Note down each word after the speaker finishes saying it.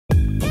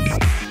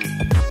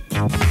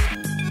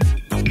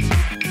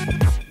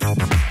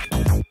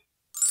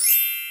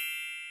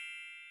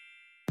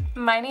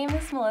My name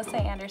is Melissa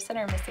Anderson,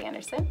 or Miss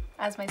Anderson,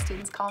 as my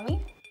students call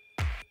me.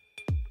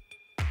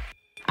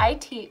 I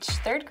teach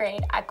 3rd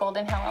grade at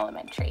Golden Hill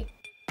Elementary.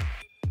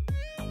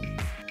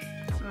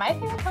 My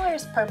favorite color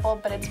is purple,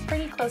 but it's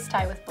pretty close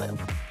tie with blue.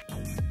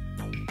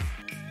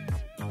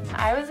 When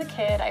I was a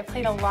kid, I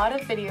played a lot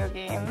of video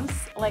games,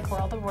 like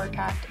World of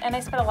Warcraft, and I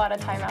spent a lot of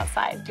time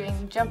outside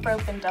doing jump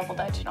rope and double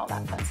dutch and all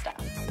that fun stuff.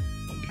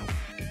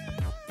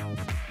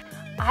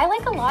 I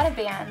like a lot of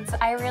bands.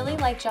 I really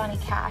like Johnny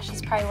Cash.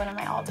 He's probably one of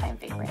my all-time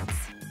favorites.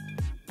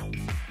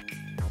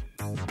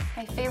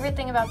 My favorite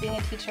thing about being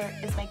a teacher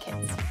is my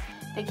kids.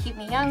 They keep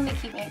me young, they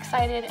keep me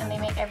excited, and they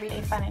make every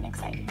day fun and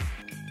exciting.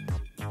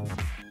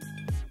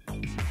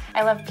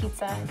 I love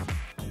pizza.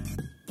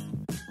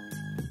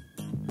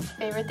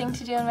 Favorite thing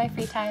to do in my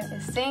free time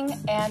is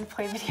sing and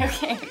play video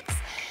games.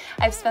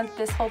 I've spent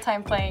this whole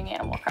time playing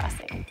Animal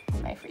Crossing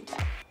in my free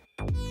time.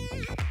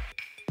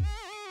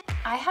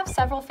 I have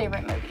several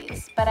favorite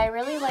movies, but I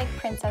really like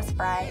Princess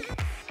Bride,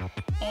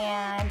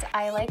 and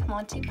I like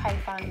Monty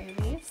Python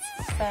movies,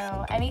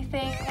 so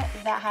anything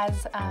that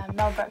has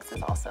Mel Brooks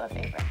is also a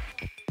favorite.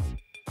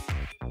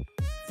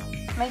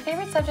 My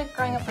favorite subject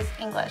growing up was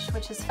English,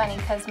 which is funny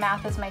because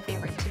math is my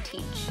favorite to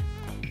teach,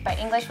 but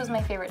English was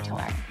my favorite to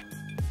learn.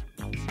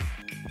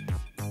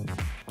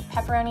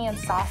 Pepperoni and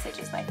sausage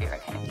is my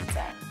favorite kind of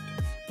pizza.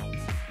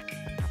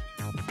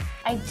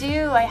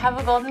 I have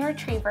a golden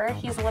retriever.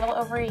 He's a little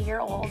over a year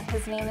old.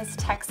 His name is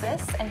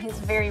Texas, and he's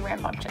very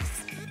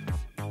rambunctious.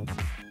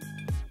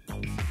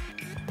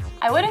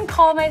 I wouldn't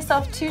call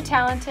myself too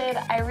talented.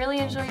 I really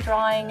enjoy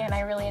drawing and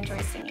I really enjoy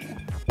singing.